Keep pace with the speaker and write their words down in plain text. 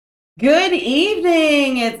Good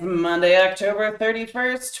evening. It's Monday, October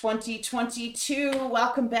 31st, 2022.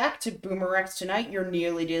 Welcome back to BoomerRexTonight, your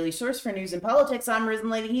nearly daily source for news and politics. I'm Risen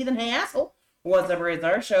Lady Heathen. Hey, asshole. What's up, it's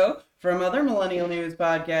our show from other millennial news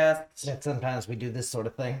podcasts. Yeah, sometimes we do this sort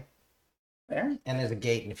of thing. Fair. And there's a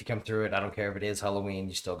gate, and if you come through it, I don't care if it is Halloween,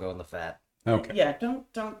 you still go in the fat. Okay. Yeah,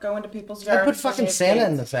 don't go into people's I'd gardens. put fucking Santa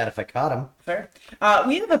in the fat if I caught him. Fair.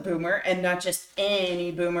 We have a boomer, and not just any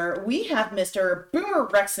boomer. We have Mr. Boomer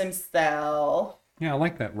Rex himself. Yeah, I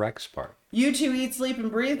like that Rex part. You two eat, sleep, and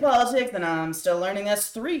breathe politics, and I'm still learning us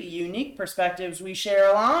three unique perspectives we share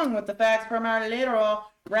along with the facts from our literal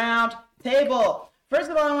round table. First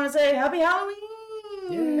of all, I want to say Happy Halloween!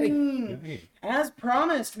 Yay. As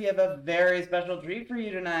promised, we have a very special treat for you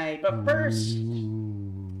tonight. But first,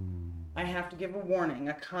 I have to give a warning,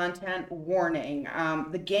 a content warning.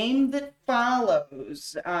 The game that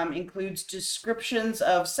follows includes descriptions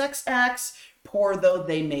of sex acts, poor though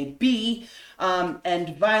they may be,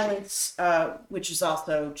 and violence, which is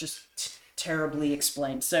also just terribly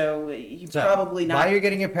explained. So probably not. While you're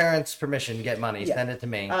getting your parents' permission, get money. Yeah. Send it to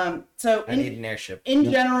me. So I need an airship.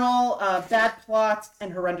 in general, bad plots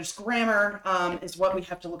and horrendous grammar is what we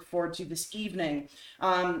have to look forward to this evening.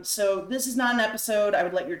 So this is not an episode I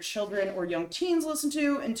would let your children or young teens listen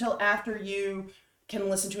to until after you can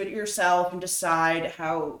listen to it yourself and decide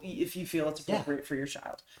if you feel it's appropriate for your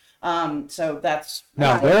child. So that's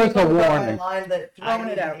Now, there's a warning. Line that Throwing I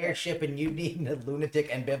need it out an airship and you need a lunatic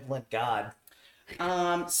ambivalent god.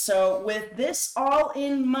 So with this all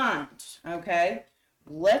in mind, okay,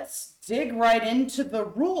 let's dig right into the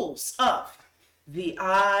rules of the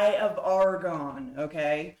Eye of Argon.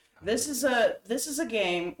 Okay, this is a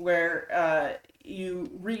game where you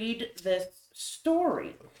read this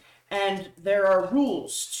story, and there are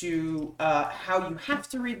rules to how you have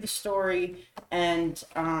to read the story and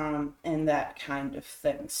that kind of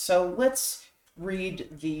thing. So let's read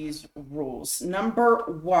these rules. Number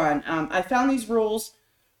one, I found these rules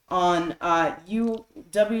on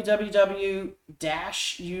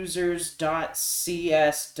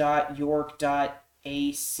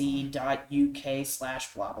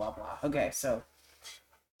www.users.cs.york.ac.uk/blah blah blah. Okay, so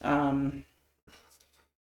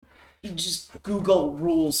you just Google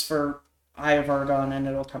rules for Eye of Argon and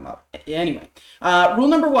it'll come up. Anyway, rule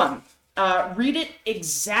number one. Read it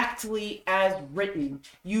exactly as written.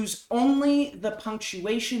 Use only the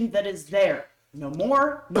punctuation that is there. No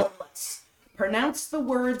more, no less. Pronounce the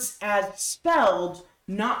words as spelled,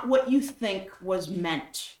 not what you think was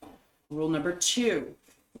meant. Rule number two.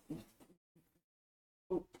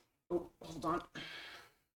 Hold on.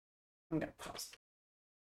 I'm going to pause.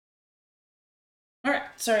 All right,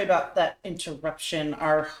 sorry about that interruption.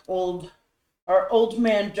 Our old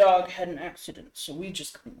man dog had an accident, so we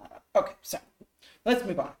just cleaned that up. Okay, so let's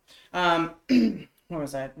move on. What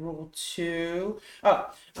was that? Rule two.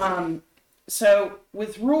 So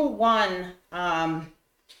with rule one,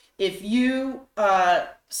 if you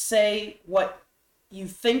say what you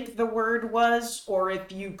think the word was, or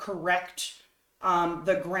if you correct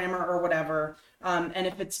the grammar or whatever, and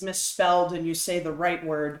if it's misspelled and you say the right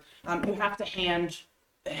word, you have to hand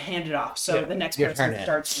it off. So the next person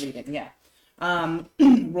starts reading. Yeah.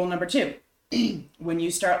 Rule number two, when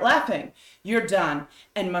you start laughing, you're done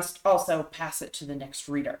and must also pass it to the next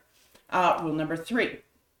reader. Rule number three,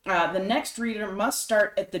 the next reader must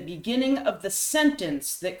start at the beginning of the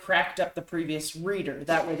sentence that cracked up the previous reader.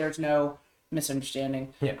 That way there's no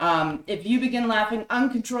misunderstanding. Yeah. If you begin laughing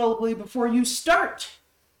uncontrollably before you start,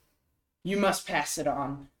 you must pass it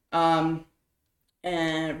on. And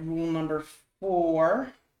rule number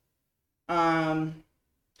four,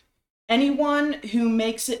 anyone who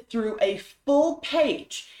makes it through a full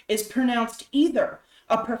page is pronounced either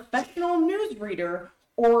a professional newsreader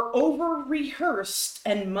or over-rehearsed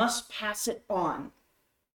and must pass it on.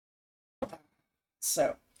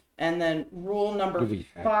 So, and then rule number Do we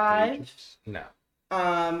have 5 pages? No.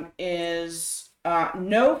 is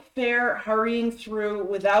no fair hurrying through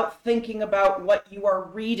without thinking about what you are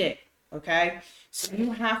reading. Okay? So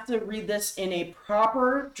you have to read this in a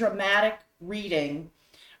proper dramatic reading.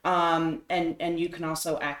 And you can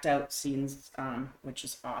also act out scenes, which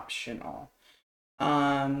is optional.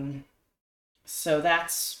 So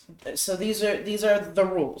these are the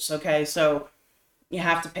rules, okay? So you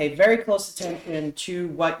have to pay very close attention to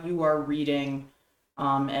what you are reading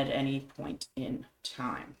at any point in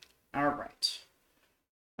time. All right.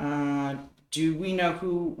 Do we know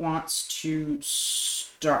who wants to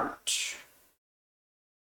start?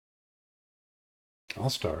 I'll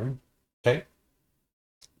start. Okay.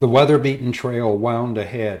 The weather-beaten trail wound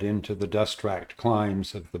ahead into the dust-racked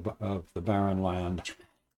climes of the barren land.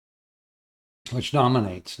 which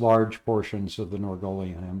dominates large portions of the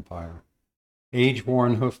Norgolian Empire.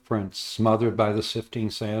 Age-worn hoofprints, smothered by the sifting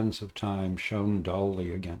sands of time, shone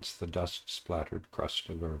dully against the dust-splattered crust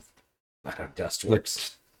of earth. Not how dust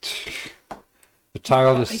works. The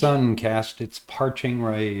tireless sun cast its parching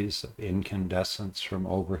rays of incandescence from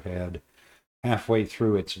overhead, halfway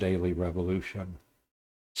through its daily revolution.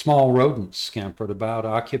 Small rodents scampered about,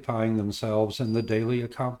 occupying themselves in the daily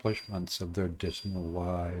accomplishments of their dismal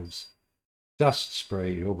lives. Dust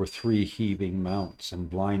sprayed over 3 heaving mounts in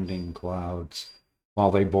blinding clouds,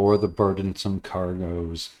 while they bore the burdensome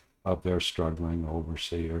cargoes of their struggling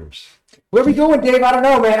overseers. Where we going, Dave? I don't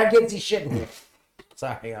know, man. I can't see shit in here.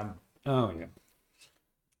 Sorry, I'm Oh, yeah.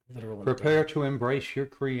 literally. Prepare to embrace your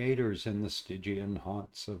creators in the Stygian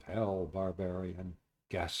haunts of hell, barbarian,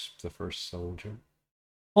 gasped the first soldier.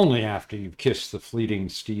 Only after you've kissed the fleeting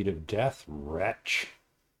steed of death, wretch.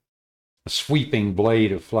 A sweeping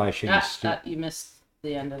blade of flashing steel. You missed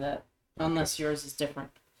the end of that. Unless yours is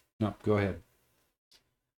different. No, go ahead.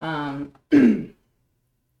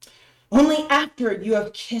 Only after you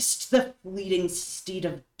have kissed the fleeting steed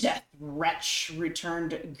of death, wretch,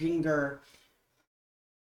 returned Grignr.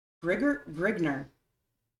 Grignr.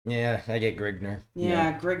 Yeah, I get Grignr.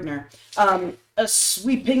 Yeah, Grignr. A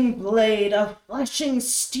sweeping blade of flashing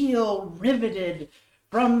steel riveted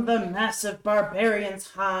from the massive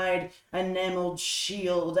barbarian's hide, enameled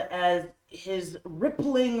shield as his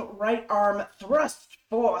rippling right arm thrust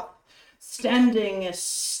forth, standing a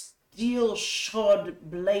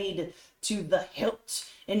steel-shod blade to the hilt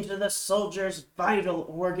into the soldier's vital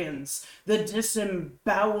organs. The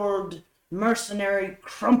disemboweled mercenary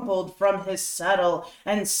crumpled from his saddle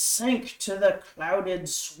and sank to the clouded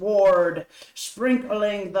sward,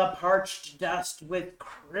 sprinkling the parched dust with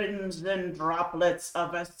crimson droplets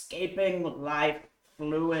of escaping life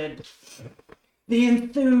fluid. The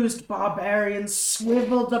enthused barbarian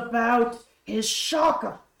swiveled about, his shock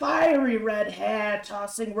of fiery red hair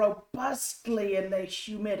tossing robustly in the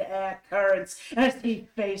humid air currents as he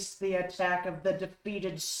faced the attack of the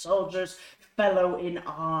defeated soldier's fellow in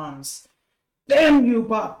arms. "Damn you,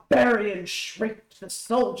 barbarian!" shrieked the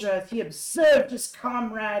soldier as he observed his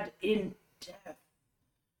comrade in death.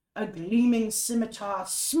 A gleaming scimitar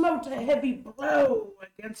smote a heavy blow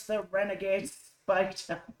against the renegade's spiked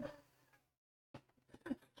helmet.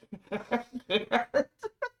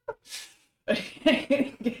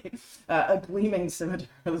 A gleaming scimitar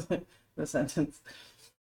was the sentence.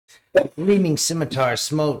 A gleaming scimitar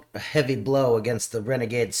smote a heavy blow against the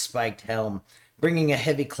renegade's spiked helm, bringing a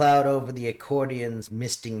heavy cloud over the accordion's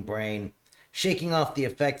misting brain. Shaking off the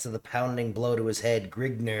effects of the pounding blow to his head,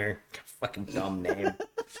 Grignr, fucking dumb name.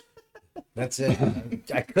 That's it.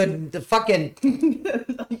 I couldn't, I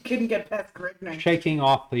couldn't get past Grignr. Shaking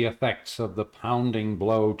off the effects of the pounding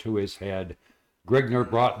blow to his head, Grignr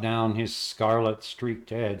brought down his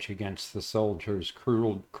scarlet-streaked edge against the soldier's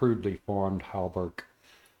crudely formed hauberk.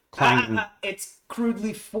 Clanging... It's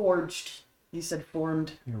crudely forged. You said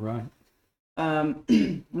formed. You're right.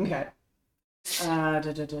 Okay.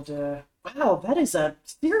 Wow, that is a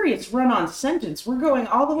serious run-on sentence. We're going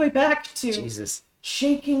all the way back to Jesus.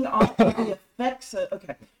 shaking off the effects of,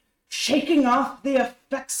 shaking off the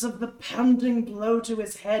effects of the pounding blow to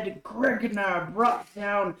his head, Grignr brought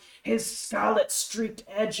down his scarlet-streaked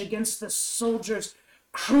edge against the soldier's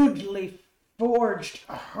crudely forged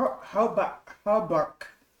hauberk. Hauberk.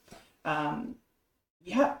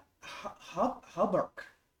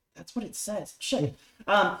 That's what it says. Shit.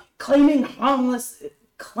 Clanging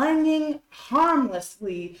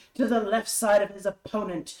harmlessly to the left side of his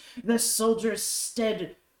opponent, the soldier's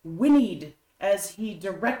stead whinnied as he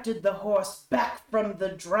directed the horse back from the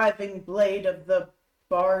driving blade of the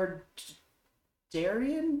Bardarian?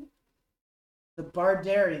 The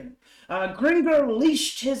Bardarian. Grignr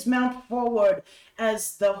leashed his mount forward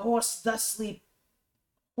as the horse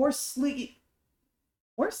hoarsely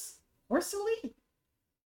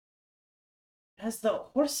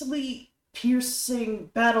piercing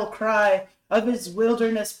battle cry of his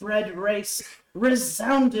wilderness-bred race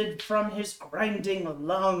resounded from his grinding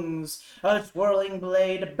lungs. A twirling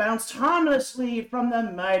blade bounced harmlessly from the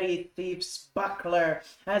mighty thief's buckler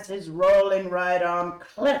as his rolling right arm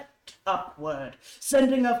cleft upward,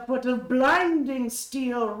 sending a foot of blinding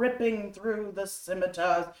steel ripping through the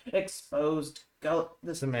scimitar's exposed gullet.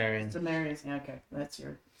 The Sumerian. Sumerians. Yeah, okay, that's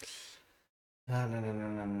your...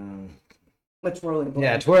 No. Which rolling blade?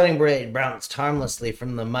 Yeah, twirling blade bounced harmlessly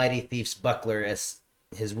from the mighty thief's buckler as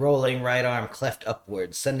his rolling right arm cleft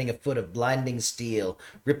upwards, sending a foot of blinding steel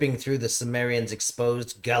ripping through the Sumerian's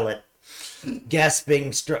exposed gullet.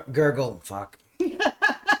 Gasping, gurgle, fuck.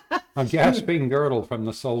 A gasping girdle from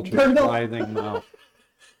the soldier's Girdle. writhing mouth.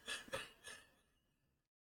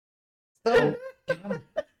 So,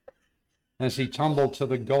 As he tumbled to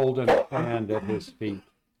the golden hand at his feet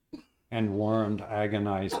and wormed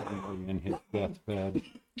agonizingly in his deathbed.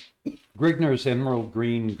 Grignr's emerald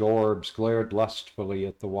green gorbs glared lustfully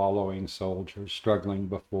at the wallowing soldier struggling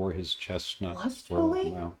before his chestnut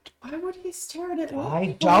Lustfully? mount. Why would he stare at it?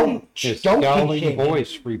 I don't. His Don't be scowling shaking.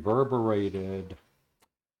 voice reverberated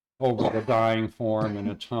over the dying form in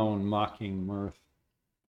a tone mocking mirth.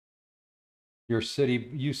 Your city,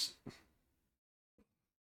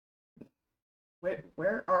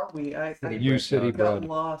 Where are we? I you city got bred.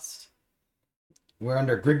 lost. We're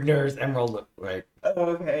under Grignr's emerald, right? Oh,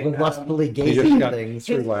 okay. With lustfully just gazing got- things.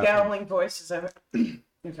 Through His laughing. scowling voice is over.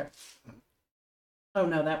 Okay. Oh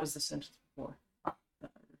no, that was the sentence before.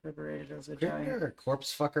 Reverberated as a giant. Grignr, a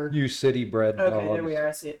corpse fucker. You city bred Okay, dogs. there we are.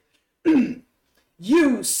 I see it.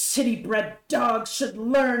 You city-bred dogs should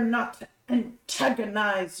learn not to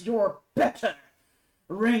antagonize your better.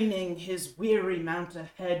 Reining his weary mount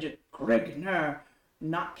ahead, Grignr,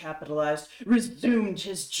 not capitalized, resumed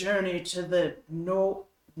his journey to the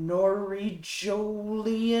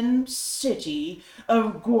Norwegian city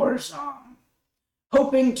of Gorzom,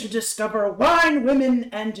 hoping to discover wine, women,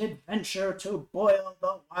 and adventure to boil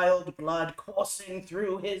the wild blood coursing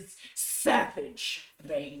through his savage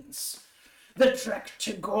veins. The trek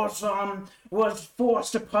to Gorzom was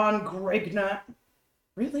forced upon Grignr.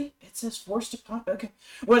 Really? It says forced upon? Okay.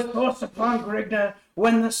 Was forced upon Grignr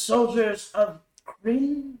when the soldiers of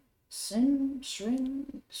Kryn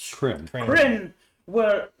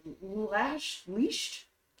were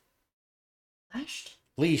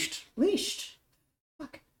leashed?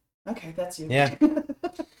 Fuck. Okay, that's you. Yeah.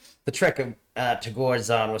 The trek to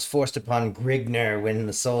Gorzon was forced upon Grignr when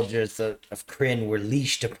the soldiers of Kryn were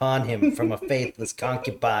leashed upon him from a faithless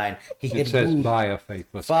concubine. He It had says wooed. by a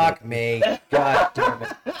faithless. Fuck me. God damn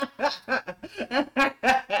it.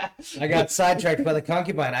 I got sidetracked by the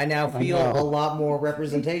concubine. I now feel know. a lot more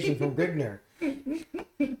representation from Grignr.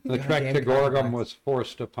 The trek to Gorgum was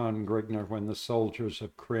forced upon Grignr when the soldiers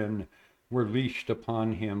of Kryn were leashed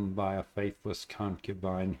upon him by a faithless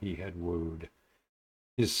concubine he had wooed.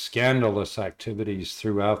 His scandalous activities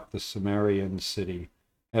throughout the Cimmerian city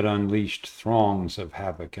had unleashed throngs of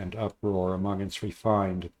havoc and uproar among its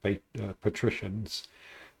refined patricians,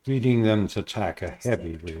 leading them to tack a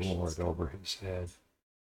heavy reward over his head.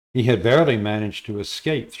 He had barely managed to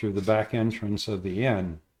escape through the back entrance of the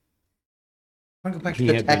inn. I'm going to go back He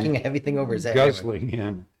to had attacking been everything over his head. guzzling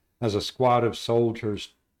in as a squad of soldiers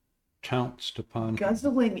pounced upon him.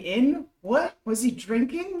 Guzzling in? What? Was he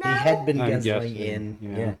drinking He now? had been I'm guzzling guessing,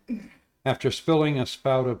 in. yeah. After spilling a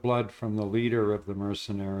spout of blood from the leader of the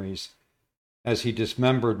mercenaries, as he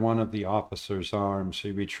dismembered one of the officer's arms,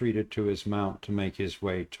 he retreated to his mount to make his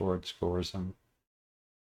way towards Gorzum.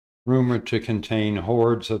 Rumored to contain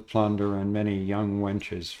hordes of plunder and many young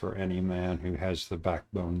wenches for any man who has the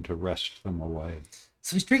backbone to wrest them away.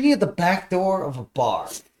 So he's drinking at the back door of a bar.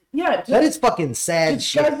 Yeah, just, That is fucking sad just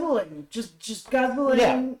shit. guzzling. Just guzzling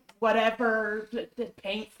Yeah. whatever. The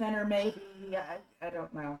paint thinner, maybe. I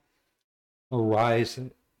don't know. Arise.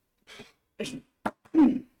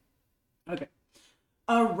 Okay.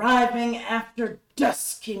 Arriving after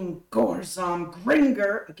dusk in Gorzom,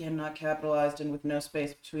 Grignr, again not capitalized and with no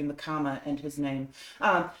space between the comma and his name,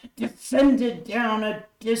 descended down a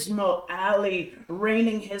dismal alley,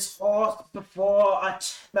 reining his horse before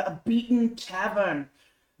a beaten tavern.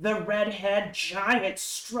 The red-haired giant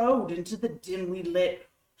strode into the dimly lit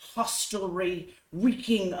hostelry,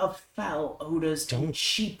 reeking of foul odors and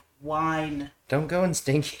cheap wine. Don't go in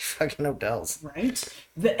stinky fucking hotels. Right?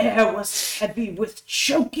 The air was heavy with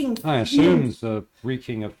choking I assumed the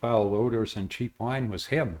reeking of foul odors and cheap wine was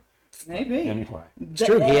him. Maybe. Anyway. It's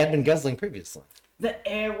true, he had been guzzling previously. The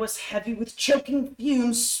air was heavy with choking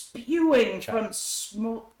fumes spewing from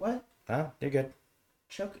smoke. What? Oh, you're good.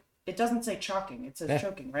 Choke? It doesn't say chalking. It says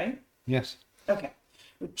choking, right? Yes. Okay.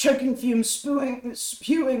 With choking fumes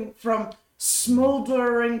spewing from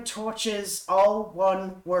smoldering torches, all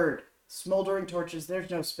one word. Smoldering torches,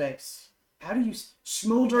 there's no space. How do you...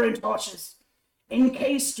 Smoldering torches,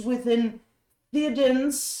 encased within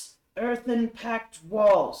Theoden's earthen-packed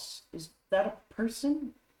walls. Is that a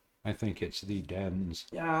person? I think it's the dens.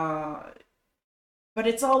 But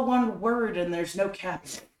it's all one word and there's no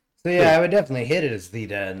capital. So yeah, I would definitely hit it as the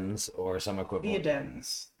dens or some equivalent.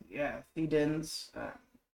 Theodens. Yeah, Theodens.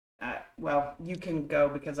 Well, you can go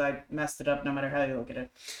because I messed it up no matter how you look at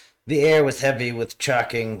it. The air was heavy with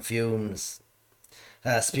choking fumes,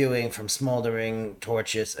 spewing from smoldering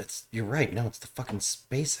torches. You're right. No, it's the fucking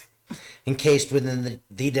spacing. Encased within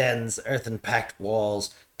the den's earthen-packed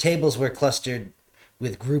walls, tables were clustered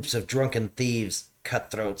with groups of drunken thieves,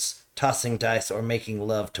 cutthroats, tossing dice or making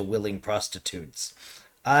love to willing prostitutes.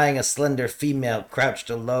 Eyeing a slender female crouched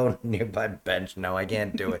alone nearby bench. No, I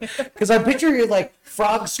can't do it. Because I picture you like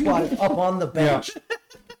frog squatting up on the bench.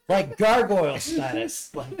 Like gargoyle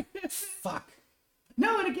status. Like, fuck.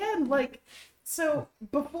 No, and again, like, so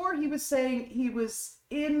before he was saying he was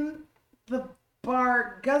in the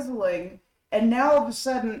bar guzzling, and now all of a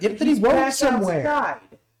sudden Yeah, but he he's rode back somewhere. outside.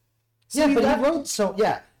 Yeah, he but left- he wrote so.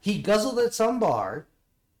 Yeah, he guzzled at some bar.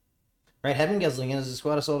 Right, having guzzling as a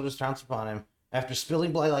squad of soldiers pounce upon him after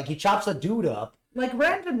spilling blood. Like he chops a dude up, like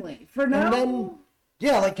randomly for no. and then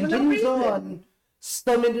yeah, like for no continues reason. on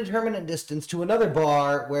some indeterminate distance to another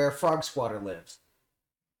bar where Frog Squatter lives.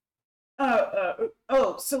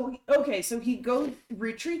 So he goes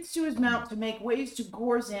retreats to his mount to make ways to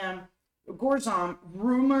Gorzam,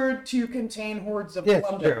 rumored to contain hordes of Yeah, it's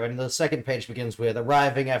plunder. true. And the second page begins with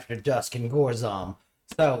arriving after dusk in Gorzam.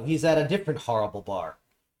 So he's at a different horrible bar.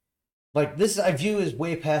 Like this, I view as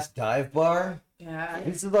way past dive bar. Yeah.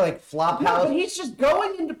 This is like flop No, house. but he's just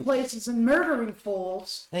going into places and murdering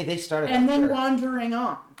fools Hey, they started. and that, then sure. wandering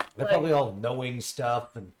on. They're Like, probably all knowing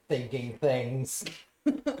stuff and thinking things.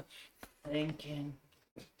 thinking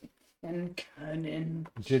and cunning.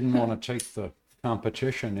 Didn't want to take the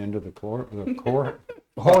competition into the court.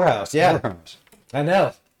 Whorehouse, yeah. Courthouse. I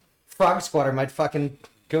know. Frog Squatter might fucking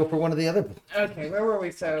go for one of the other Okay, where were we?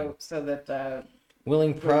 So that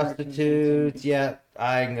willing Grignr prostitutes. Yeah,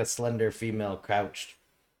 eyeing a slender female crouched.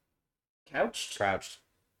 couched.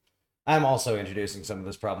 I'm also introducing some of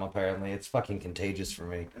this problem. Apparently, it's fucking contagious for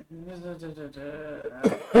me.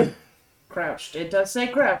 Crouched. It does say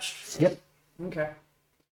crouched. Yep. Okay.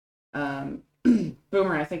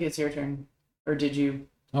 Boomer, I think it's your turn. Or did you?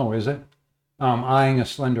 Oh, is it? Eyeing a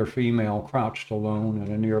slender female crouched alone at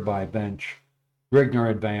a nearby bench, Grignr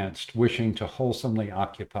advanced, wishing to wholesomely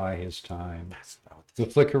occupy his time. The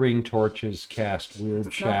flickering torches cast weird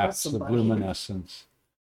It's not shafts wholesome, of buddy. luminescence,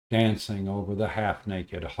 dancing over the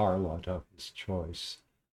half-naked harlot of his choice.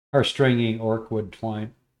 Her stringy orchid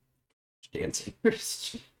twine. Dancing.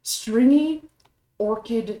 Stringy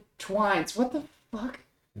orchid twines. What the fuck?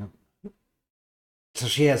 So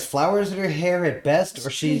she has flowers in her hair at best, or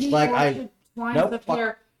she's Stringy like, orchid twines Nope, of fuck.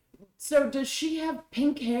 hair. So does she have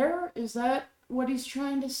pink hair? Is that what he's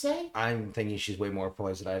trying to say? I'm thinking she's way more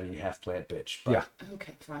poison ivy, half plant bitch. But Yeah.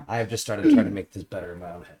 Okay, fine. I have just started trying to make this better in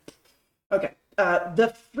my own head. Okay.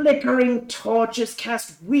 The flickering torches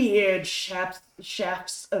cast weird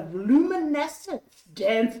shafts of luminescence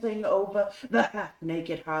dancing over the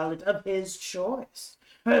half-naked harlot of his choice.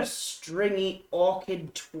 Her stringy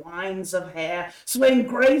orchid twines of hair swing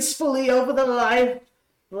gracefully over the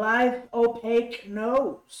lithe opaque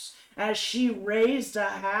nose as she raised a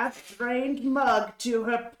half-drained mug to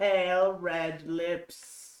her pale red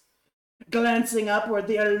lips. Glancing upward,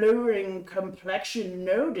 the alluring complexion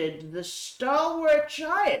noted the stalwart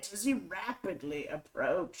giant as he rapidly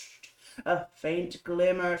approached. A faint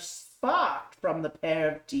glimmer sparked from the pair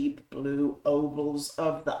of deep blue ovals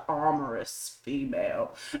of the amorous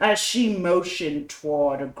female as she motioned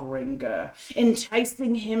toward Grignr,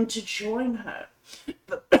 enticing him to join her.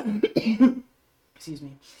 Excuse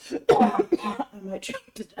me. I might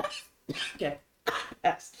choke to death. Okay.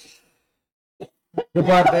 Yes. The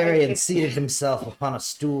barbarian seated himself upon a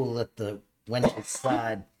stool at the wench's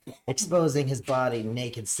side, exposing his body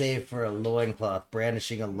naked save for a loincloth,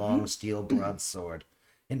 brandishing a long steel broadsword,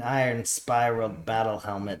 an iron spiraled battle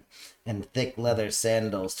helmet, and thick leather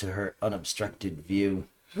sandals to her unobstructed view.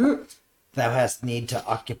 Thou hast need to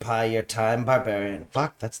occupy your time, barbarian.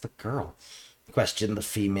 Fuck, that's the girl. Questioned the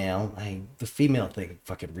female. The female thing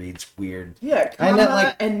fucking reads weird. Yeah, I comma know,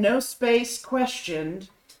 like- and no space questioned.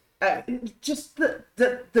 Just the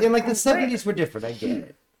In like the 70s were different, I get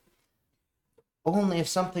it. Only if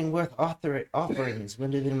something worth offering is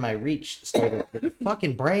within my reach, stated the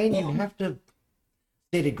fucking brain, you have to,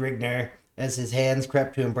 stated Grignr, as his hands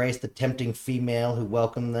crept to embrace the tempting female who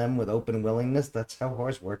welcomed them with open willingness. That's how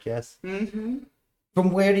whores work, yes? Mm-hmm.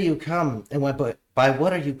 From where do you come, and by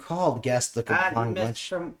what are you called, gasped the I complying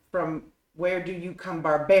missed wench. from where do you come,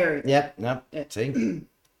 barbarian? Yep, see?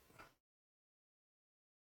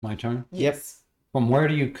 My turn? Yes. From where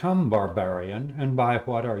do you come, barbarian, and by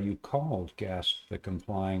what are you called? Gasped the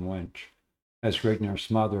complying wench, as Grignr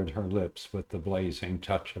smothered her lips with the blazing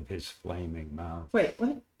touch of his flaming mouth. Wait,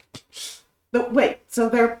 what? Wait, so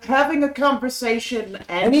they're having a conversation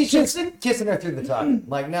And he's just kissing? kissing her through the tongue.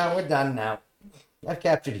 Like, no, we're done now. I've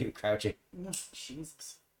captured you, Crouchy. Oh,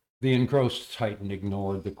 Jesus. The engrossed Titan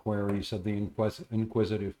ignored the queries of the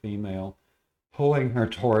inquisitive female, pulling her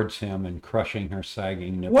towards him and crushing her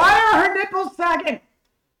sagging nipples Why are her nipples sagging?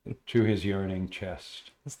 to his yearning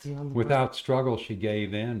chest. That's the only Without struggle, she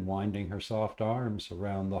gave in, winding her soft arms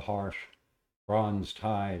around the harsh bronzed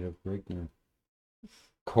hide of Grignr.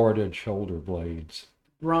 Corded shoulder blades.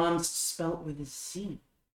 Bronze spelt with a C.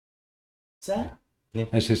 Is that?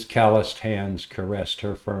 As his calloused hands caressed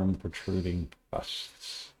her firm, protruding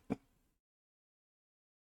busts.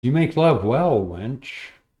 You make love well, wench,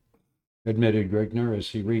 admitted Grignr as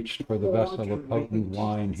he reached for the vessel of potent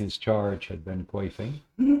wine his charge had been quaffing.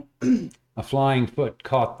 A flying foot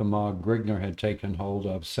caught the mug Grignr had taken hold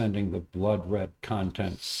of, sending the blood-red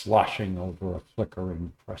contents sloshing over a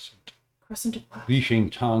flickering crescent. Crescent of what? Leashing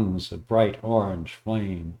tongues of bright orange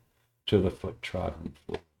flame to the foot-trodden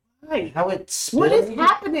floor. Right. How it spilled. What is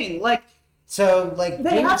happening? Like, So, like,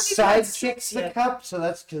 They Jim haven't even side had chicks sex the yet. cup, so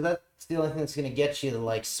that's the only thing that's gonna get you to,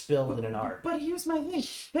 like, spilled in an art. but here's my thing.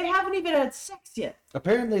 They haven't even had sex yet.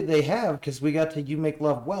 Apparently they have, because we got to You Make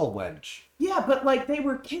Love Well, wench. Yeah, but like they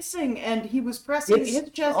were kissing and he was pressing his It's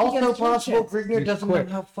chest also against her possible chest. Grignr He's doesn't quick.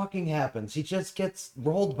 know how fucking happens. He just gets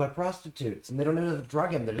rolled by prostitutes, and they don't even have to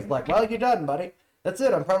drug him. They're just like, well, you're done, buddy. That's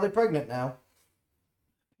it. I'm probably pregnant now.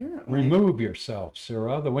 Apparently. Remove yourself,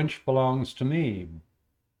 Sirrah. The wench belongs to me,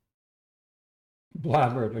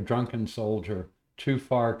 blabbered a drunken soldier, too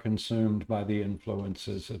far consumed by the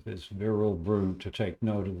influences of his virile brew to take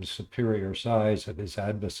note of the superior size of his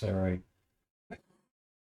adversary.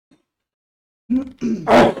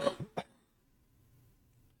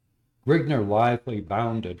 Grignr lithely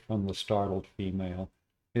bounded from the startled female,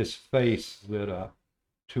 his face lit up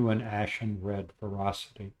to an ashen red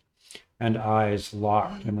ferocity, and eyes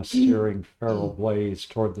locked in a searing feral blaze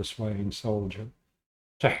toward the swaying soldier.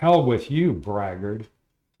 To hell with you, braggart,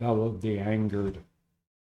 bellowed the angered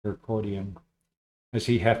Urquhartian as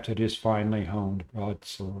he hefted his finely honed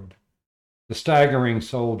broadsword. The staggering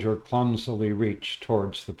soldier clumsily reached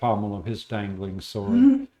towards the pommel of his dangling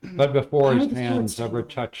sword, but before his hands ever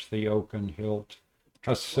touched the oaken hilt,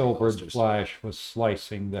 a silvered flash was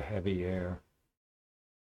slicing the heavy air.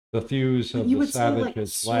 The thews of You the would say, like,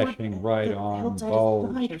 savage's sword flashing right that arm hilt at his side or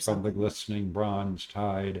bulged from the something. glistening bronze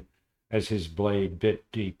tide as his blade bit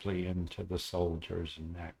deeply into the soldier's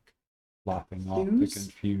neck, lopping off the Thews?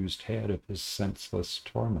 confused head of his senseless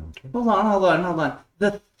tormentor. Hold on.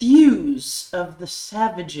 The thews of the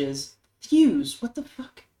savages. Thews? What the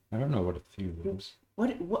fuck? I don't know what a thew is.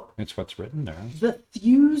 What? It's what's written there. The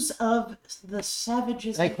thews of the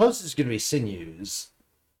savages. And closest is gonna be sinews,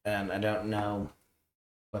 and I don't know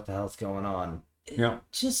what the hell's going on. Yeah.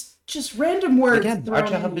 Just random words. Again, our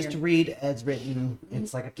thrown in job is here. to read as written.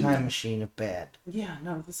 It's like a time machine of bad. Yeah,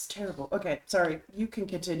 no, this is terrible. Okay, sorry. You can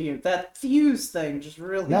continue. That fuse thing just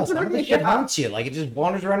really No, some threw of this me shit off. haunts you. Like, it just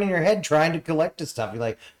wanders around in your head trying to collect this stuff. You're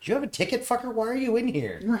like, do you have a ticket, fucker? Why are you in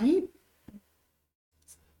here? Right?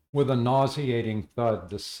 With a nauseating thud,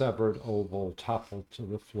 the severed oval toppled to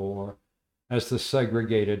the floor as the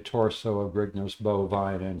segregated torso of Grignr's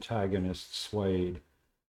bovine antagonist swayed,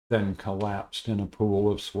 then collapsed in a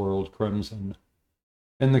pool of swirled crimson.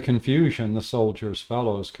 In the confusion, the soldier's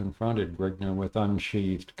fellows confronted Grignr with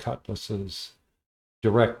unsheathed cutlasses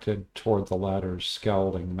directed toward the latter's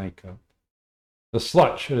scalding makeup. The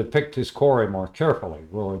slut should have picked his quarry more carefully,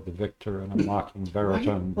 roared the victor in a mocking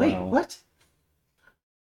baritone Wait, growl. what?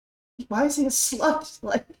 Why is he a slut?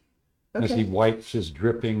 Like, As he okay. wiped his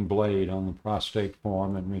dripping blade on the prostrate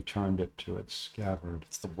form and returned it to its scabbard.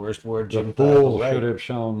 It's the worst word The Jim fool thought. should have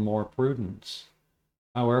shown more prudence.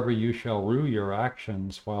 However, you shall rue your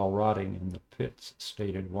actions while rotting in the pits,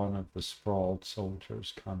 stated one of the sprawled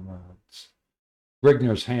soldier's comrades.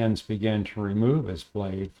 Grignr's hands began to remove his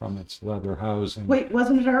blade from its leather housing. Wait,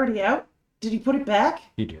 wasn't it already out? Did he put it back?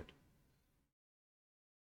 He did.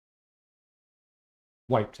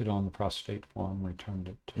 Wiped it on the prostrate form, returned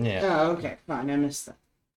it to Yeah. Oh, okay, fine. I missed that.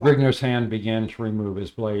 Grignr's hand began to remove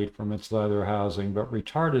his blade from its leather housing, but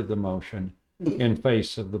retarded the motion in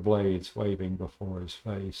face of the blades waving before his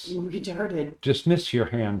face. Retarded. Dismiss your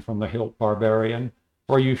hand from the hilt, barbarian,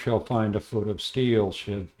 or you shall find a foot of steel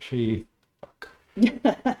she.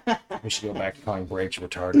 We should go back to calling breaks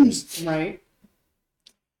retarders. Right.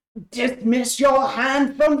 Dismiss your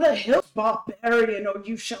hand from the hilt, barbarian, or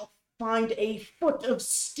you shall find a foot of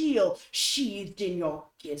steel sheathed in your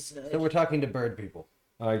gizzard. So we're talking to bird people.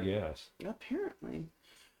 I guess. Apparently.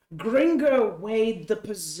 Grignr weighed the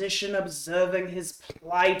position, observing his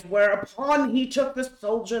plight, whereupon he took the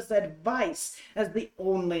soldier's advice as the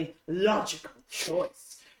only logical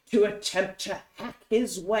choice. To attempt to hack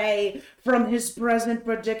his way from his present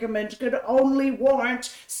predicament could only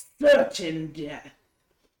warrant certain death.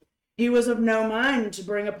 He was of no mind to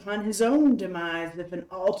bring upon his own demise if an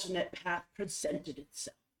alternate path presented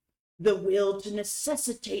itself. The will to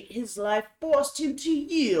necessitate his life forced him to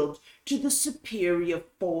yield to the superior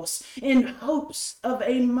force in hopes of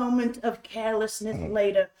a moment of carelessness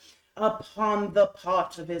later upon the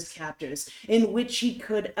part of his captors, in which he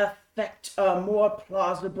could effect a more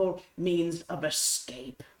plausible means of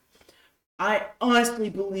escape. I honestly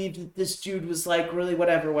believed that this dude was like, really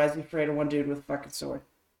whatever, why is he afraid of one dude with a fucking sword?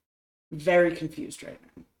 Very confused right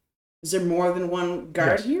now. Is there more than one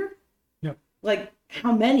guard here? Yep. Like,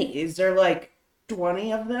 how many? Is there like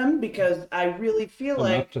 20 of them? Because I really feel Enough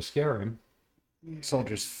like... to scare him.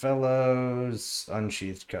 Soldiers' fellows,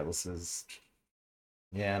 unsheathed cutlasses.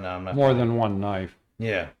 Yeah, no, I'm not. More than one knife.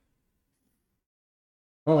 Yeah.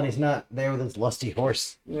 Oh, and he's not there with his lusty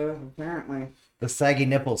horse. Yeah, apparently. The saggy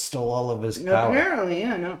nipples stole all of his power. Apparently,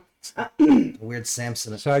 yeah, no. Weird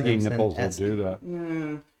Samson. Saggy Samson nipples will esque. do that.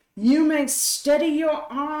 Yeah. You may steady your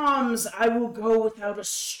arms. I will go without a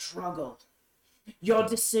struggle. Your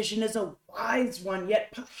decision is a wise one,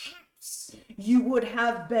 yet perhaps you would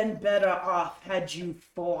have been better off had you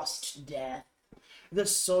forced death. The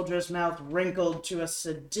soldier's mouth wrinkled to a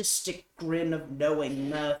sadistic grin of knowing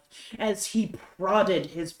mirth as he prodded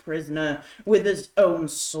his prisoner with his own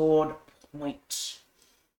sword point.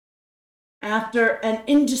 After an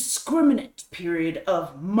indiscriminate period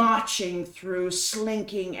of marching through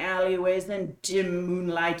slinking alleyways and dim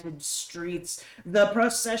moonlighted streets, the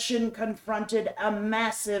procession confronted a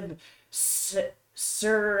massive Seraglio?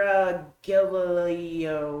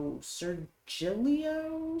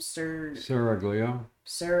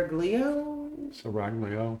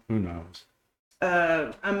 Seraglio? Who knows?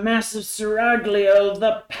 A massive seraglio.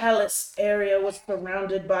 The palace area was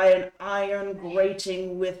surrounded by an iron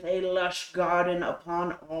grating with a lush garden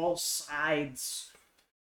upon all sides.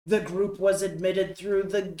 The group was admitted through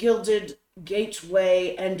the gilded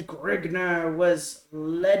gateway, and Grignr was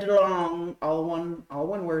led along, all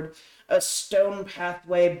one word, a stone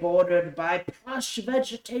pathway bordered by plush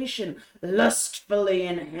vegetation, lustfully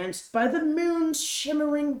enhanced by the moon's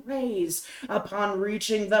shimmering rays. Upon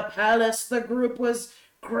reaching the palace, the group was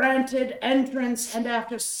granted entrance, and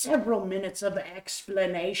after several minutes of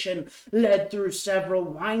explanation, led through several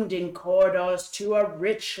winding corridors to a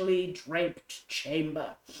richly draped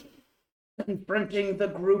chamber. Confronting the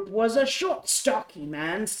group was a short, stocky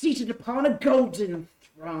man seated upon a golden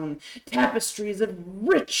throne. Tapestries of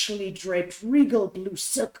richly draped regal blue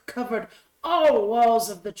silk covered all walls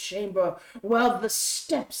of the chamber, while the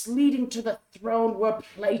steps leading to the throne were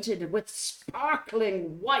plated with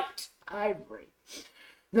sparkling white ivory.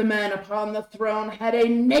 The man upon the throne had a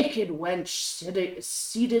naked wench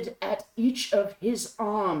seated at each of his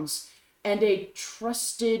arms, and a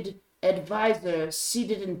trusted advisor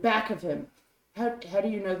seated in back of him. How do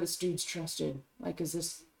you know this dude's trusted? Like, is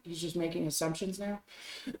this, he's just making assumptions now?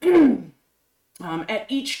 At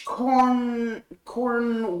each corner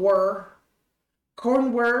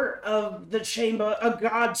of the chamber, a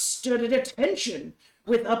guard stood at attention,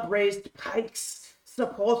 with upraised pikes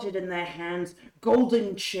supported in their hands,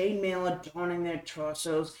 golden chainmail adorning their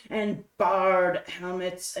torsos, and barred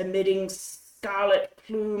helmets emitting scarlet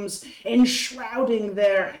plumes enshrouding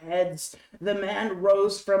their heads. The man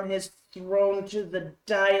rose from his throne to the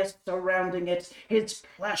dais surrounding it, his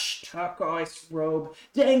plush turquoise robe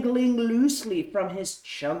dangling loosely from his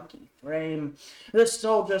chunky frame. The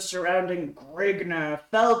soldiers surrounding Grignr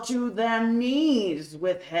fell to their knees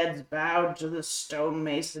with heads bowed to the stone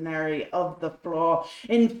masonry of the floor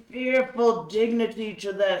in fearful dignity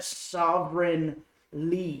to their sovereign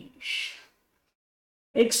liege.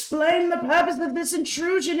 Explain the purpose of this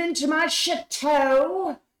intrusion into my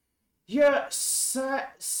chateau. Your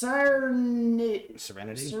serenity?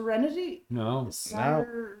 No.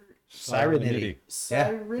 Serenity.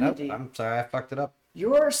 Serenity. Nope, I'm sorry, I fucked it up.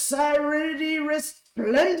 Your serenity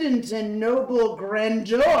resplendent and noble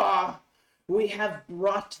grandeur. We have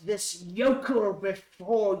brought this yokel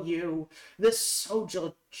before you. The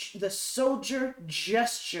soldier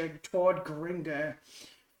gestured toward Grignr.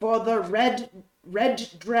 For the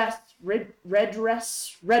redress,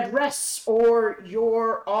 or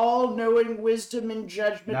your all-knowing wisdom and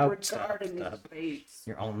judgment regarding his fate.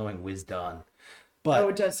 Your all-knowing wisdom. Oh, But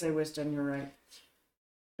it does say wisdom, you're right.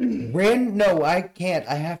 no, I can't.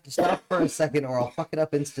 I have to stop for a second or I'll fuck it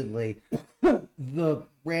up instantly. The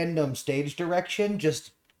random stage direction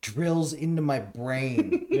just drills into my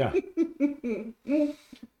brain. Yeah.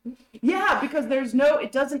 Yeah, because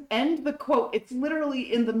it doesn't end the quote. It's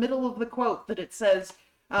literally in the middle of the quote that it says,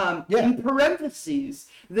 In parentheses,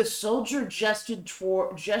 the soldier gestured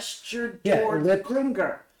towards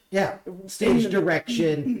Grignr. Yeah, stage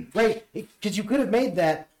direction. Right, because you could have made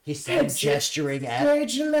that, he said, gesturing at...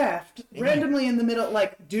 Stage left. Randomly in the middle,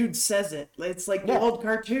 like, dude says it. It's like the old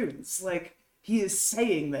cartoons. Like, he is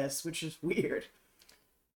saying this, which is weird.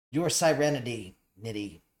 Your serenity,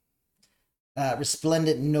 Nitty.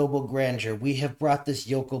 Resplendent noble grandeur, we have brought this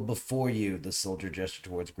yokel before you, the soldier gestured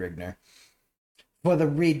towards Grignr, for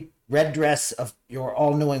the redress of your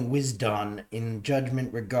all-knowing wisdom in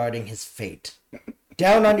judgment regarding his fate.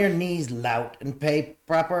 Down on your knees, lout, and pay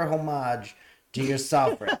proper homage to your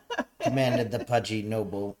sovereign, commanded the pudgy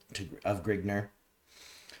noble of Grignr.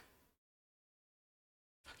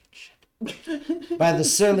 By the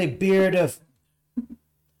surly beard of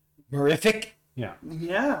Mirific. Yeah.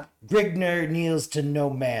 Yeah. Grignr kneels to no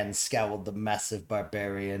man, scowled the massive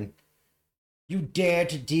barbarian. You dare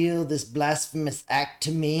to deal this blasphemous act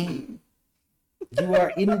to me? You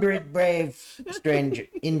are inbred brave, stranger.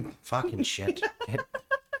 In fucking shit.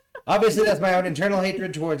 Obviously, that's my own internal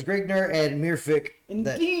hatred towards Grignr and Mirfik.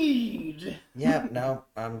 Indeed. Yeah, no,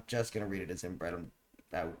 I'm just gonna read it as inbred. I'm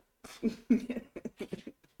out.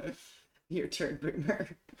 Your turn, Grignr.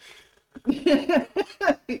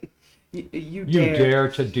 You dare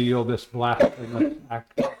to deal this blasphemous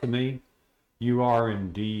act to me? You are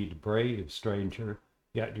indeed brave, stranger,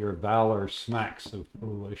 yet your valor smacks of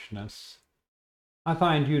foolishness. I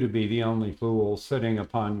find you to be the only fool sitting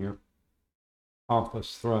upon your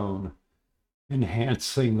pompous throne,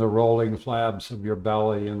 enhancing the rolling flabs of your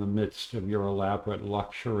belly in the midst of your elaborate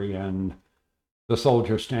luxury, and the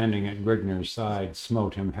soldier standing at Grignr's side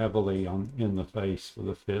smote him heavily in the face with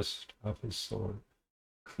a fist of his sword.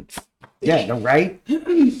 Yeah, no, right?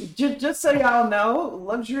 just so y'all know,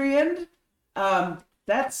 luxury end,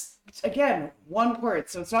 that's, again, one word.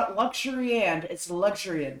 So it's not luxury and, it's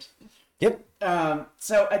luxury end. Yep.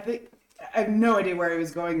 So I think, I have no idea where he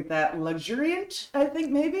was going with that. Luxuriant, I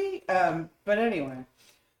think, maybe? But anyway.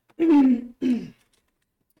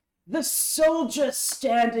 The soldier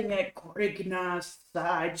standing at Grignr's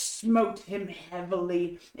side smote him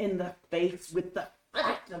heavily in the face with the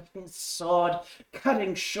flat of his sword,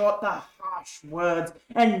 cutting short the harsh words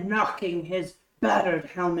and knocking his battered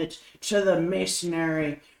helmet to the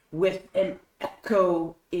masonry with an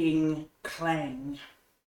echoing clang.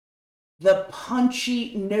 The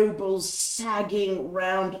punchy noble's sagging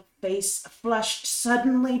round face flushed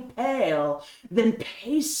suddenly pale, then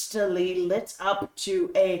hastily lit up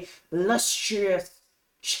to a lustrous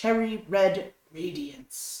cherry red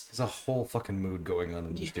radiance. There's a whole fucking mood going on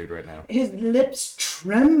in this dude right now. His lips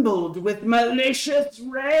trembled with malicious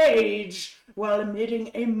rage while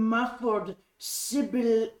emitting a muffled,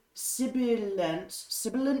 sibilant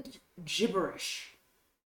gibberish.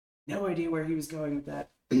 No idea where he was going with that.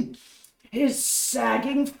 His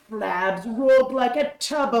sagging flabs rolled like a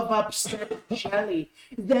tub of upset jelly,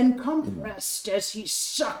 then compressed as he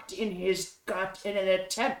sucked in his gut in an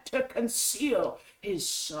attempt to conceal his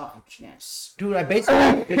softness. Dude, I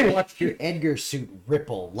basically just watched your Edgar suit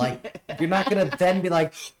ripple. Like, you're not gonna then be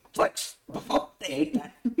like, flex. Oh, they hate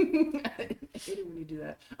that. I hate it when you do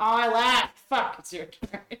that. Oh, I laughed. Fuck, it's your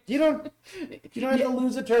turn. You don't have to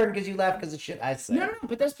lose a turn because you laugh because of shit I say. No,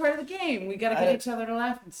 but that's part of the game. We gotta get each other to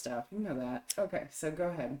laugh and stuff. You know that. Okay, so go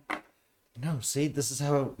ahead. No, see, this is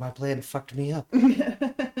how my plan fucked me up.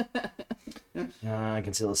 I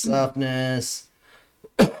conceal the softness.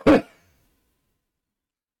 The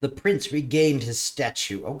prince regained his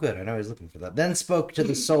statue. Oh, good. I know he was looking for that. Then spoke to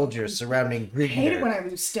the soldiers surrounding Grignr. I hate it when I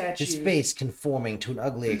lose statues. His face conforming to an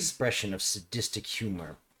ugly expression of sadistic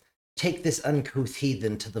humor. Take this uncouth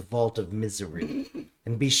heathen to the vault of misery,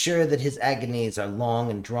 and be sure that his agonies are long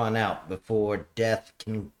and drawn out before death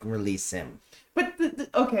can release him. But,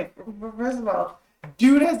 okay, first of all,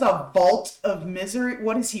 dude has a vault of misery.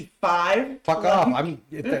 What is he, 5? Fuck off.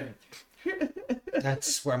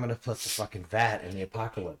 That's where I'm gonna put the fucking vat in the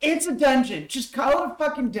apocalypse. It's a dungeon. Just call it a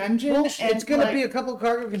fucking dungeon. Bullshit. It's gonna be a couple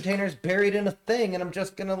cargo containers buried in a thing, and I'm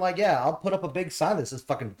just gonna I'll put up a big sign that says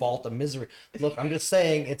fucking vault of misery. Look, I'm just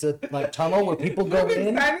saying it's a tunnel where people go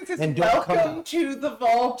in and don't come out. Welcome to the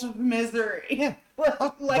vault of misery. Yeah,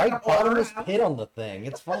 like bottomless pit on the thing.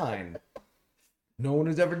 It's fine. No one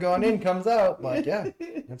who's ever gone in comes out. But yeah,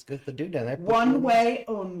 that's good. The dude down there. One way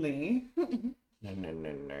only. No.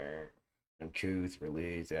 Uncouth,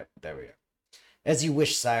 release. Yeah, there we go. As you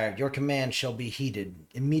wish, sire. Your command shall be heeded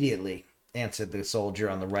immediately, answered the soldier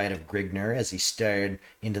on the right of Grignr as he stared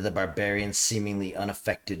into the barbarian's seemingly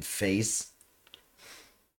unaffected face.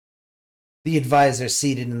 The advisor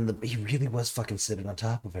seated in the... He really was fucking sitting on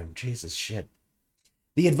top of him. Jesus shit.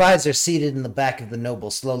 The advisor, seated in the back of the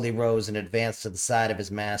noble, slowly rose and advanced to the side of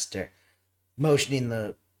his master, motioning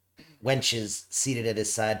the wenches seated at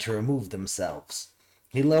his side to remove themselves.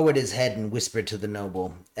 He lowered his head and whispered to the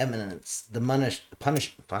noble, Eminence, the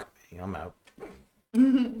punish... Fuck me, I'm out.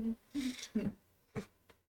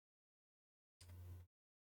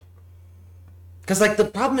 Because, like, the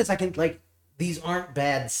problem is these aren't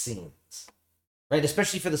bad scenes. Right?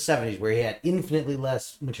 Especially for the 70s, where he had infinitely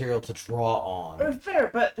less material to draw on. Fair,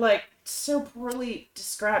 but, like, so poorly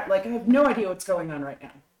described. Like, I have no idea what's going on right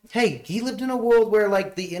now. Hey, he lived in a world where,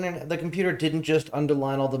 like, the computer didn't just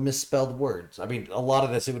underline all the misspelled words. I mean, a lot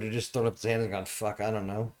of this, it would have just thrown up his hands and gone, fuck, I don't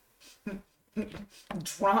know.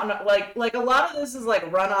 Drawn, like, a lot of this is,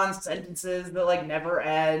 like, run-on sentences that, like, never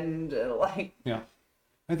end, like... Yeah.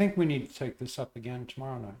 I think we need to take this up again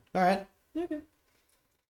tomorrow night. All right. Okay.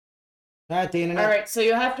 All right, the internet. All right, so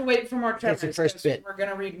you'll have to wait for more chapters. That's the first bit. We're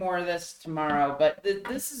gonna read more of this tomorrow, but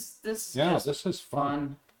this is this is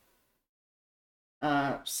fun.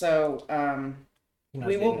 We'll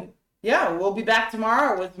be back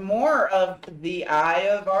tomorrow with more of the Eye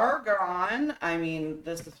of Argon. I mean,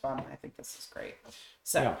 this is fun. I think this is great.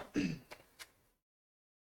 So. Yeah.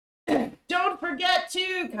 Don't forget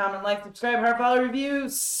to comment, like, subscribe, heart, follow, review,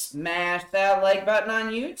 smash that like button on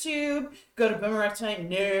YouTube. Go to BoomerRexTonight,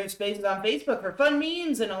 no spaces on Facebook for fun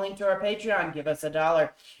memes and a link to our Patreon. Give us $1.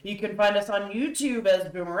 You can find us on YouTube as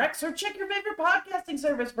BoomerX or check your favorite podcasting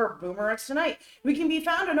service for BoomerRexTonight. We can be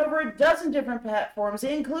found on over a dozen different platforms,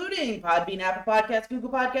 including Podbean, Apple Podcasts, Google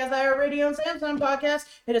Podcasts, iHeartRadio, and Samsung Podcasts.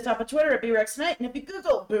 Hit us up on Twitter at BoomerRexTonight, and if you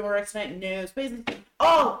Google BoomerRexTonight, no spaces,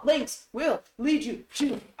 all links will lead you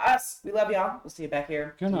to us. We love y'all. We'll see you back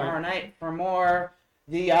here tomorrow night for more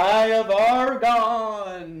The Eye of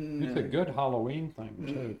Argon. It's a good Halloween thing,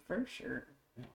 too. For sure.